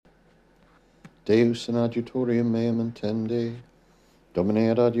Deus in adjutorium meum intende,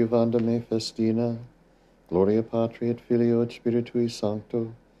 Domine ad adjuvanda me festina, Gloria Patri et Filio et Spiritui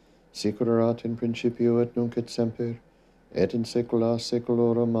Sancto, sic ut erat in principio et nunc et semper, et in saecula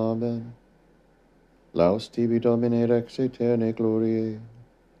saeculorum. Amen. Laus tibi, Domine, rex aeterne gloriae.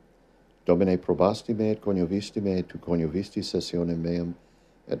 Domine, probasti me et coniovisti me, tu coniovisti sessionem meum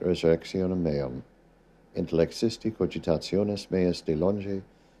et resurrectionem meum. Intellexisti cogitationes meas de longe,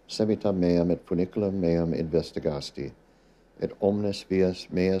 semitam meam et funiculum meam investigasti, et omnes vias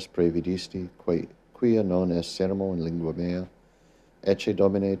meas previdisti, quia non est sermo in lingua mea, ecce,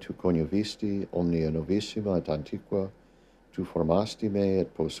 Domine, tu coniovisti omnia novissima et antiqua, tu formasti me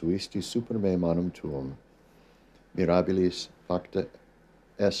et posuisti super me manum tuum. Mirabilis facta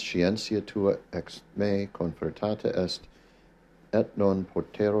est scientia tua ex me confertata est, et non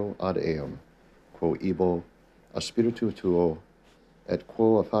portero ad eum, quo ibo a spiritu tuo, et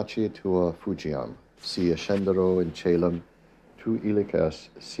quo a facie tua fugiam, si ascendero in caelum, tu illic est,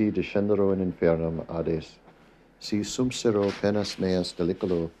 si descendero in infernum Hades, si sumsero penas meas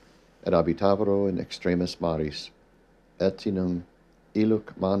deliculo, et habitavero in extremis maris, et inum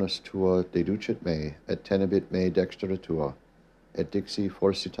illuc manus tua deducit me, et tenebit me dextra tua, et dixi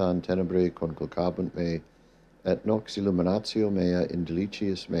forsitan tenebrae conculcabunt me, et nox illuminatio mea in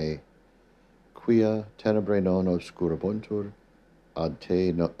deliciis me, quia tenebrae non obscurabuntur, ad te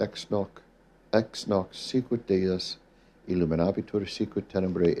ex nox sicut Deus illuminabitur sicut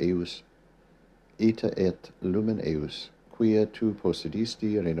tenebrae eius, ita et lumen eius, quia tu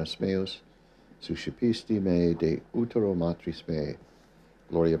possedisti renos meus, suscipisti me de utero matris me,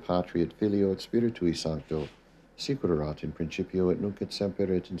 Gloria Patri et Filio et Spiritui Sancto, sic ut erat in principio et nunc et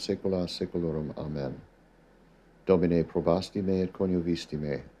semper et in saecula saeculorum. Amen. Domine, probasti me et coniovisti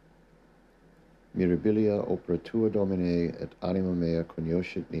me. Mirabilia opera tua, Domine, et anima mea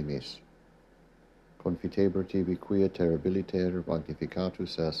cognoscit nimis. Confiteber tibi quia terribiliter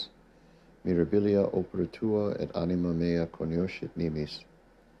magnificatus es. Mirabilia opera tua et anima mea cognoscit nimis.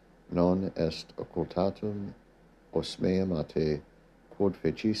 Non est occultatum os meam a te, quod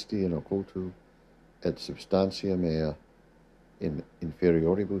fecisti in occultu, et substantia mea in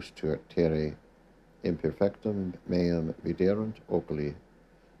inferioribus terrae imperfectum meam viderunt oculi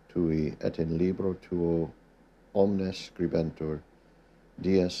tui, et in libro tuo omnes scribentur,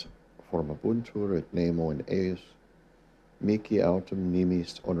 dies formabuntur et nemo in eius, mihi autem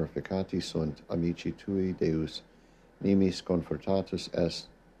nimis honorificati sunt amici tui, Deus, nimis confortatus est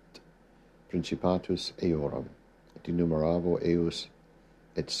principatus eorum, et innumerabo eius,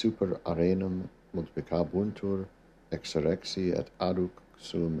 et super arenum multiplicabuntur exerexi et aduc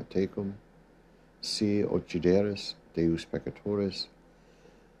sum tecum, si occideris Deus peccatoris,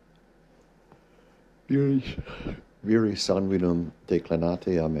 viri sanguinum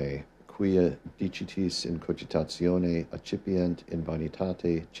declinate a me, quia dicitis in cogitatione accipient in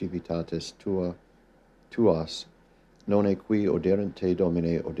vanitate civitatis tuas, nonne qui oderent te,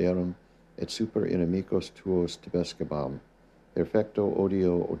 Domine, oderum, et super inimicos tuos tebescabam. Perfecto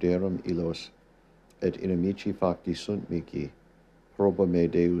odio oderum illos, et inimici facti sunt mihi. Proba me,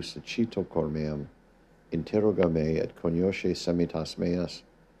 Deus, cito cor meum, interroga me, et cognosce semitas meas,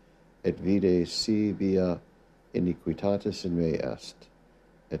 et vide si via iniquitatis in me est,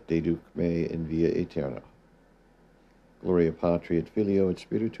 et deduc me in via aeterna. Gloria Patri et Filio et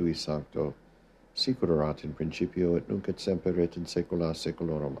Spiritui Sancto, sic ut erat in principio et nunc et semper et in saecula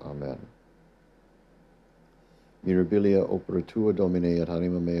saeculorum. Amen. Mirabilia opera tua, Domine, et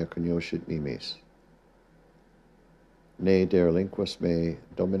anima mea cognoscit nimis. Ne derelinquas me,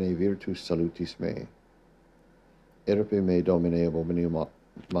 Domine, virtus salutis me. Erpe me, Domine, abominio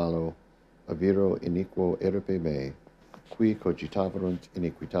malo, a viro iniquo erpe me, qui cogitaverunt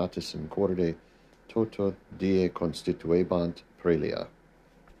iniquitatis in corde, toto die constituebant prelia.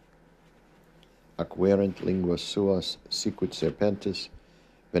 Acquerent linguas suas sicut serpentis,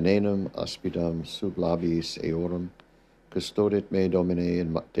 venenum aspidam sub labiis eorum, custodit me,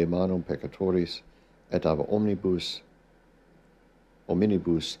 Domine, de manum peccatoris, et ab hominibus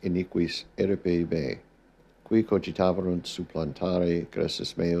iniquis erpe me, qui cogitaverunt supplantare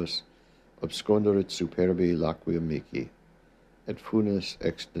gressus meus, obsconderit superbi laquium mihi, et funes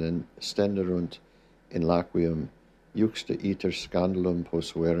extenderunt in laquium, juxta iter scandalum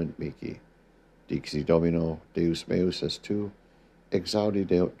posuerent mihi. Dixi Domino, Deus meus est tu, exaudi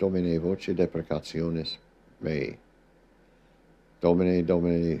Domine voce deprecationis mei. Domine,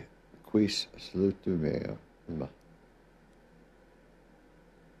 Domine, quis salutu mea.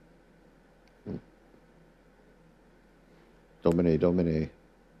 Domine, Domine,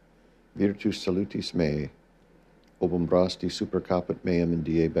 virtus salutis mei, obumbrasti super caput meam in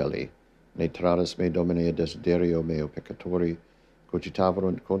die belli, ne tradas me domine desiderio meo peccatori,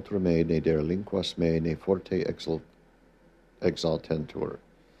 cogitaverunt contra me, ne derelinquas me, ne forte exaltentur.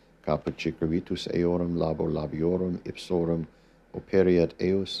 Caput cicrivitus eorum labo labiorum ipsorum operiat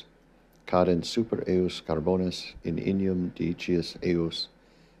eus, cadent super eus carbones in inium dicius eus,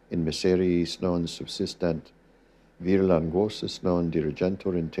 in miseriis non subsistent, vir languosus non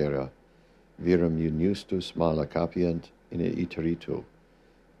dirigentur in terra, virum uniustus mala capient in iteritu,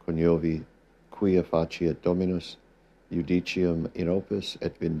 coniovi quia faciet Dominus, judicium in opus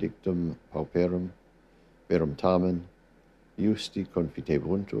et vindictum pauperum, verum tamen, justi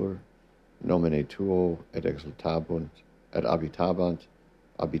confitebuntur, nomine tuo et exultabunt, et habitabunt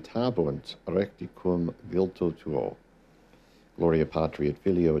recti cum vilto tuo. Gloria Patri et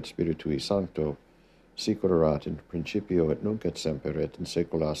Filio et Spiritui Sancto, sic ut erat in principio et nunc et semper et in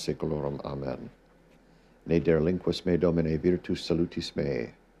saecula saeculorum. Amen. Ne derelinquas me, Domine, virtus salutis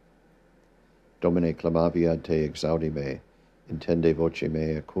mei. Domine, clamavi ad te, exaudi me, intende voce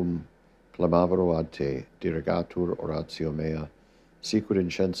mea cum clamavero ad te, dirigatur oratio mea, sic ut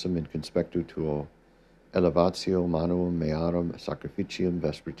incensum in conspectu tuo, elevatio manuum mearum sacrificium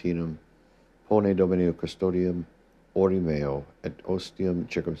vespertinum, pone Domine custodium ori meo, et ostium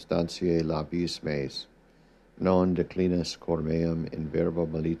circumstantiae labis meis, non declinas cor meam in verbo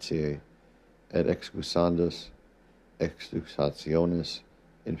malitiae, et excusandus excusationes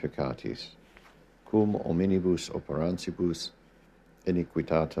inficatis, cum hominibus operantibus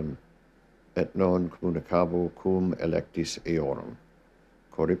iniquitatem, et non communicabo cum electis eorum.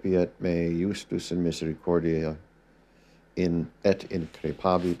 Corripiet me justus in misericordia, et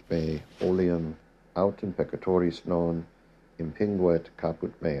increpabit me oleum autem peccatoris non impinguet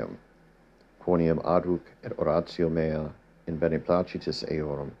caput meum, quoniam aduc et oratio mea in beneplacitis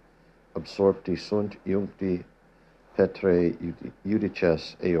eorum, absorpti sunt iuncti petre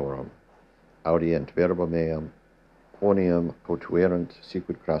judices eorum, audient verba meam, quoniam potuerunt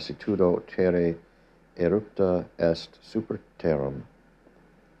sicut crassitudo terrae erupta est super terram,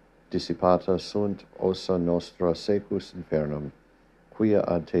 dissipata sunt ossa nostra secus infernum, quia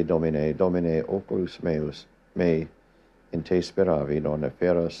ad te Domine, Domine oculus mei, in te speravi, non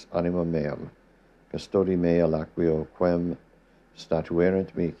efferas anima meam, custodi mea laqueo quem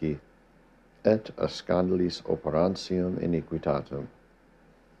statuerent mihi, et a scandalis operantium iniquitatum.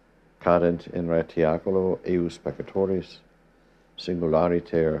 Cadent in retiaculo eius peccatoris,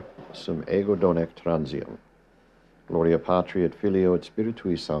 singulariter sum ego donec transium. Gloria Patri et Filio et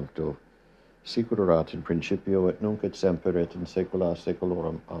Spiritui Sancto, sic ut erat in principio et nunc et semper et in saecula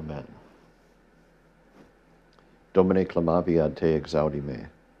saeculorum. Amen. Domine, clamavi ad te, exaudi me.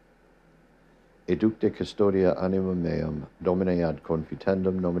 Educte custodia anima meam, Domine, ad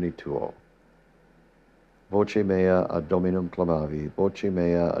confitendum nomini tuo. Voce mea ad Dominum clamavi, voce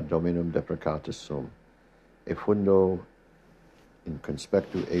mea ad Dominum deprecatus sum. Effundo in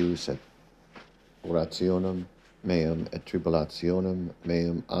conspectu eius et orationem meam et tribulationem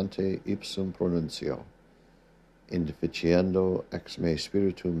meam ante ipsum pronuncio, in deficiendo ex me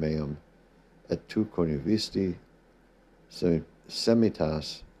spiritum meum, et tu coniuvisti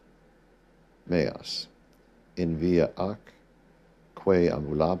semitas meas, in via ac, quae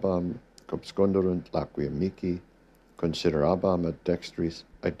ambulabam cobsconderunt laqueam mihi, considerabam ad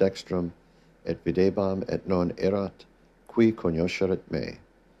dextrum, et videbam et non erat, qui cognosceret me,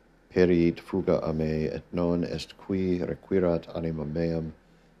 periit fuga a me, et non est qui requirat anima meam,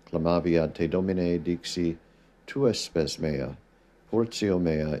 clamavi ad te Domine, dixi, tu es spes mea, portio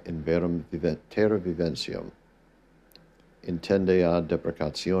mea in verum terra viventium. Intende ad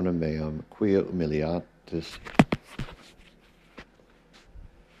deprecationem meam, quia humiliatis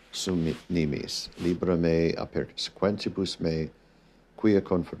sum nimis, libera me a persequentibus me, quia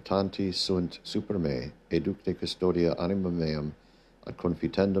confortanti sunt super me, educte custodia anima meam, ad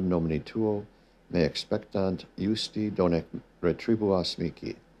confitendum nomini tuo, me expectant justi donec retribuas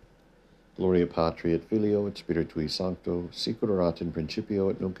mihi. Gloria Patri et Filio et Spiritui Sancto, sic ut erat in principio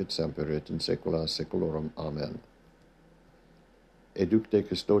et nunc et semper et in saecula saeculorum. Amen. Educte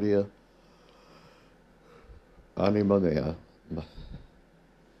custodia anima mea,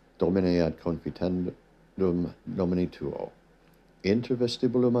 Domine, ad confitendum nomini tuo. Inter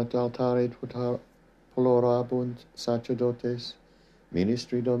vestibulum ad altare polorabunt sacerdotes,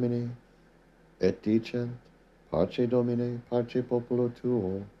 ministri Domini, et dicent, parce Domine, parce populo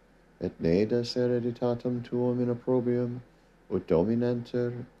tuo, et ne des hereditatem tuum in opprobrium, ut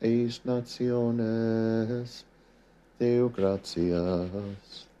dominenter eis nationes. Deo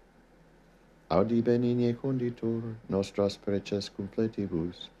gratias. Audi benigne conditur nostras preces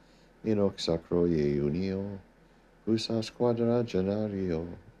completibus, in hoc sacro unio, husas quadragenario,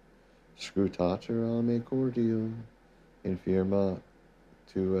 Scrutator al me cordium, infirma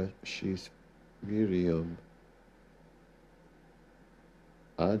tua scis virium,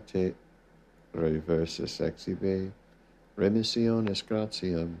 ad te reversus exibe, remissionis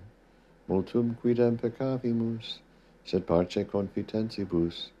gratiam, multum quidem peccavimus, sed parce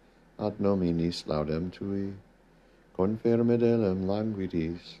confitentibus, ad nominis laudem tui, confirme delem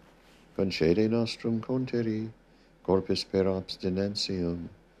languidis, concede nostrum conteri, corpus per abstinentium,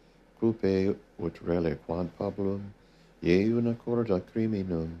 culpe ut reliquant Pablum, ie una corda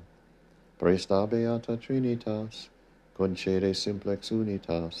criminum, presta beata trinitas, concede simplex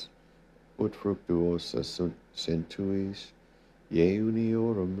unitas, ut fructuosa centuis, ie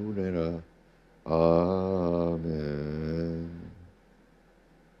uniorum munera. Amen.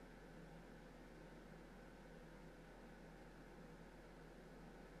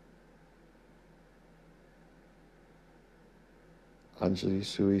 Angelis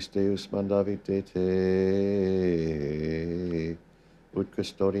suis Deus mandavit de te, ut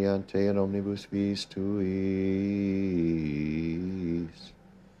custodiante in omnibus vis tuis.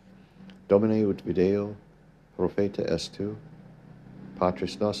 Domine ut video, profeta estu,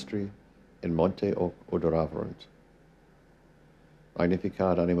 Patris nostri, in monte hoc odoraverunt.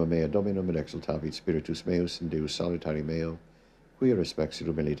 Magnificat anima mea Dominum et exultavit spiritus meus in Deus salutari meo, quia respexit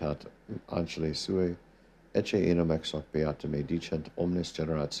humilitat angelis sue, ecce inum ex hoc beata me dicent omnes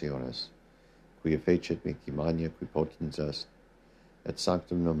generationes, quia fecit mihi magna qui potens est, et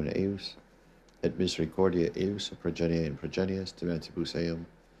sanctum nomen eius, et misericordia eius a progenie in progenies demantibus eum,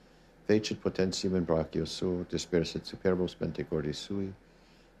 fecit potentium in brachio suo, dispersit superbos mente cordis sui,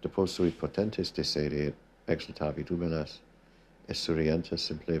 deposuit potentes de sede et exultavit humiles, Esurientus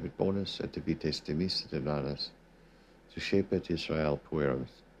implevit bonus et divites demis et inanas, suscepit Israel puerum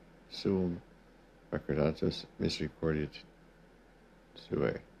suum, recordatus misericordia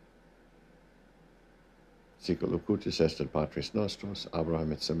sue. Sicut locutus est ad Patris nostros,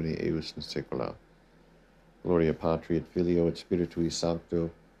 Abraham et semini eius in saecula. Gloria Patri et Filio et Spiritui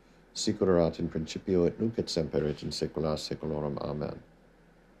Sancto, sicut erat in principio et nunc et semper et in saecula saeculorum. Amen.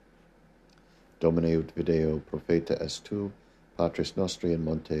 Domine ut video profeta est tu, Patris nostri in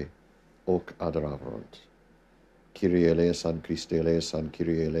monte, hoc adoraverunt. Kyrie eleison, Christe eleison,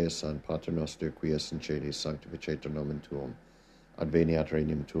 Kyrie eleison, Pater noster, qui es in celis, sanctificetur nomen tuum. Adveniat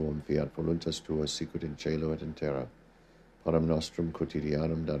regnum tuum, fiat voluntas tua, sicut in cielo et in terra. Panem nostrum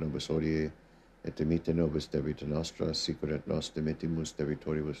quotidianum da nobis hodie, et dimitte nobis debita nostra, sicut et nos dimittimus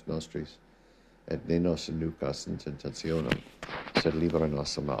debitoribus nostris, et ne nos inducas in tentationem, sed libera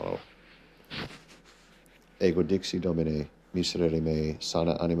nos a malo. Ego dixi Domine, miserere mei,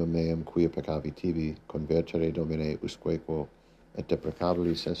 sana anima meam, quia peccavi tibi, convertere Domine usque quo, et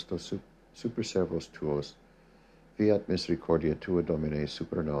deprecabilis esto super servos tuos, fiat misericordia tua Domine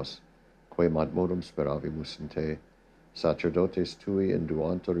super nos, quae mod modum speravimus in te, sacerdotes tui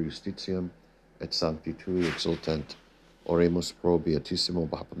induantur justitiam, et sancti tui exultant, oremus pro beatissimo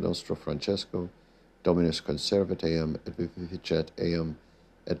Papa nostro Francesco, Dominus conservat eam, et vivificet eam,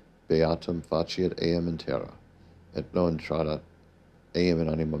 et beatum faciet eam in terra, et non tradat eam in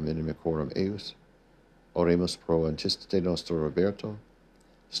animam inimicorum eius. Oremus pro antistate nostro Roberto,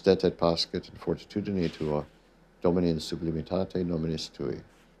 stet et pascet in fortitudine tua, Domine in sublimitate nominis tui.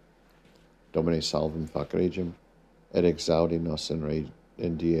 Domine salvum fac regem, et exaudi nos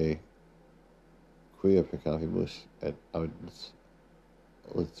in die, quia peccavimus, et auditus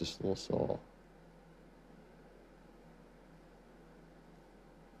loso.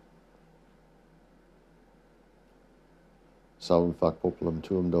 Salvum fac populum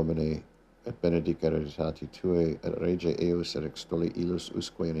tuum, Domine, et benedic hereditati tuae, et rege eius, et extolli ilus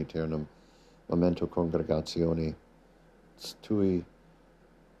usque in aeternum momento congregatione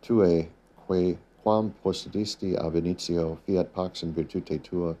tuae, quam possedisti ab initio, fiat pax in virtute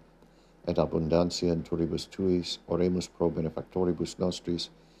tua, et abundantia in turibus tuis, oremus pro benefactoribus nostris,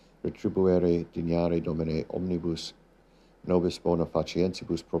 retribuere dignare Domine omnibus nobis bona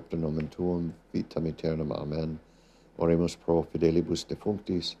facientibus propter nomen tuum, vitam aeternam. Amen. Oremus pro fidelibus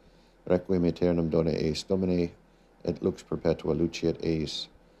defunctis, requiem aeternam dona eis Domine, et lux perpetua luceat eis,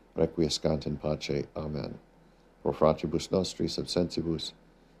 requiescant in pace. Amen. Pro fratibus nostris absentibus,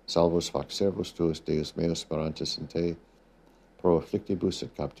 salvos fac servus tuus, Deus meus sperantis in te, pro afflictibus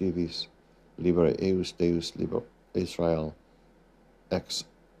et captivis, libera eius Deus, liber Israel, ex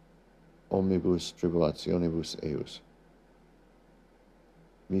omnibus tribulationibus eius.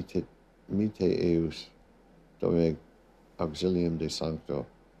 Mite eius, Domine auxilium de sancto,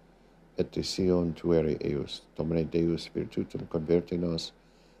 et de Sion tuere eius. Domine Deus virtutum converte nos,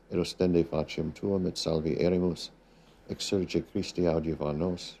 et ostende faciem tuum, et salvi eremus, exsurge Christi audiva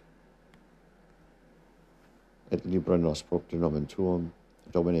nos, et libra nos propter nomen tuum,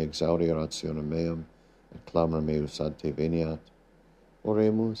 Domine exaudi rationem meum, et clamor meus ad te veniat.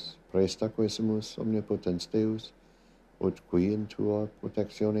 Oremus, presta quesimus omnipotens Deus, ut qui in tua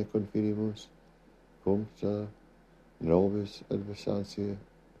protectione confidimus, cuncta nobis adversatia.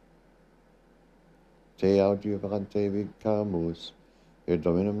 Te audiavante vicamus, per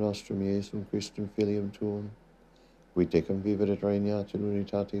Dominum nostrum Iesum Christum Filium tuum, qui tecum vivit et regnat in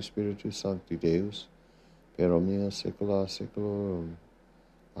unitate Spiritus Sancti Deus, per omnia saecula saeculorum.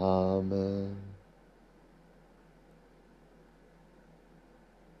 Amen.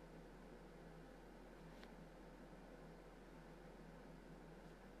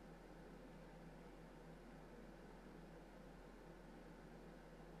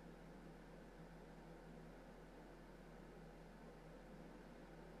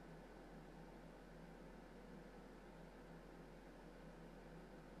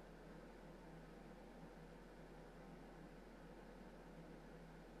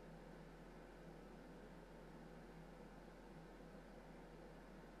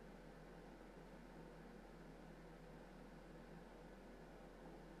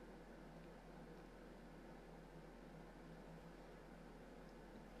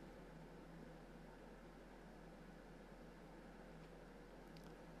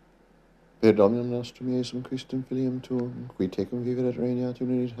 Per Dominum nostrum Iesum Christum Filium tuum, qui tecum vivit et regnat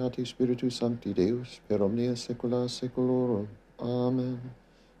in unitate Spiritus Sancti Deus, per omnia saecula saeculorum. Amen.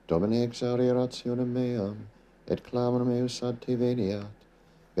 Domine exaudi rationem meam, et clamor meus ad te veniat.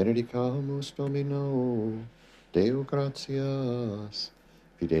 Benedicamus Domino, Deo gratias.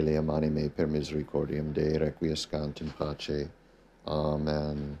 Fidelium anime per misericordiam Dei requiescant in pace.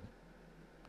 Amen.